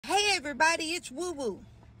everybody, it's Woo Woo.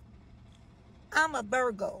 I'm a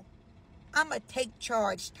Virgo. I'm a take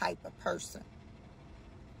charge type of person.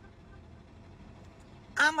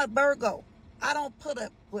 I'm a Virgo. I don't put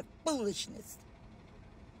up with foolishness.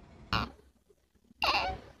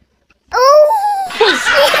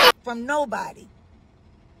 From nobody.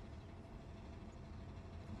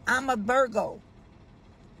 I'm a Virgo.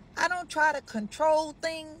 I don't try to control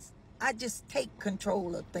things. I just take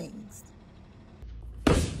control of things.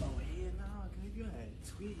 Oh, hell no, nigga, you ain't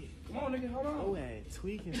tweaking. Come on, nigga, hold on. Oh, ain't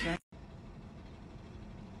tweaking, son.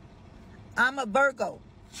 I'm a Virgo.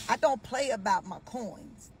 I don't play about my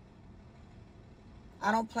coins.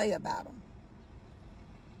 I don't play about them.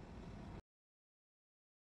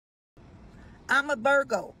 I'm a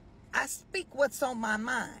Virgo. I speak what's on my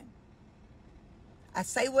mind. I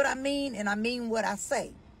say what I mean, and I mean what I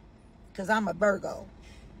say, because I'm a Virgo.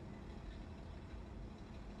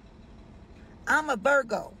 I'm a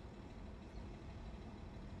Virgo.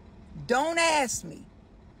 Don't ask me,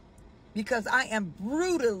 because I am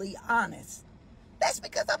brutally honest. That's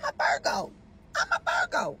because I'm a Virgo. I'm a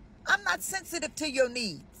Virgo. I'm not sensitive to your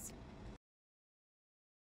needs.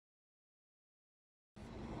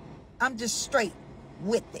 I'm just straight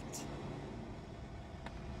with it.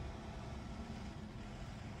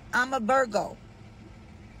 I'm a Virgo.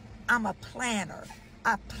 I'm a planner.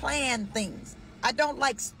 I plan things. I don't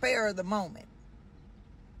like spare of the moment.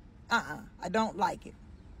 I don't like it.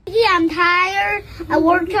 Yeah, I'm tired. I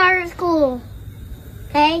worked hard at school.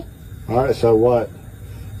 Okay? Alright, so what?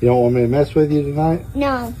 You don't want me to mess with you tonight?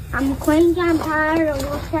 No. I'm tired. I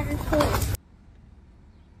worked hard at school.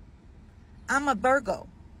 I'm a Virgo.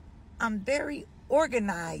 I'm very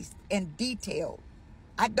organized and detailed.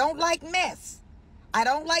 I don't like mess. I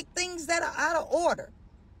don't like things that are out of order.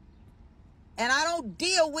 And I don't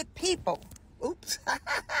deal with people. Oops.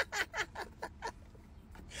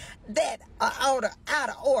 That are out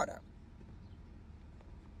of order.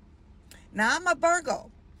 Now, I'm a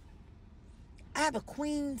Virgo. I have a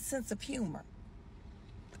queen sense of humor.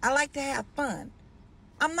 I like to have fun.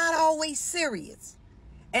 I'm not always serious.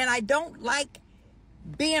 And I don't like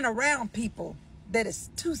being around people that is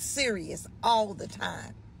too serious all the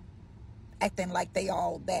time, acting like they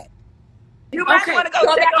all that. You might want to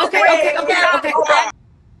go check Okay.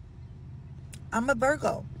 I'm a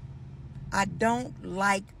Virgo. I don't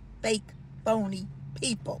like fake, phony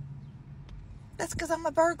people. That's because I'm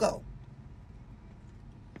a Virgo.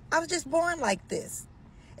 I was just born like this.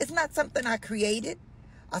 It's not something I created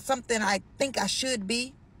or something I think I should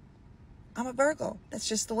be. I'm a Virgo. That's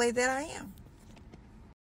just the way that I am.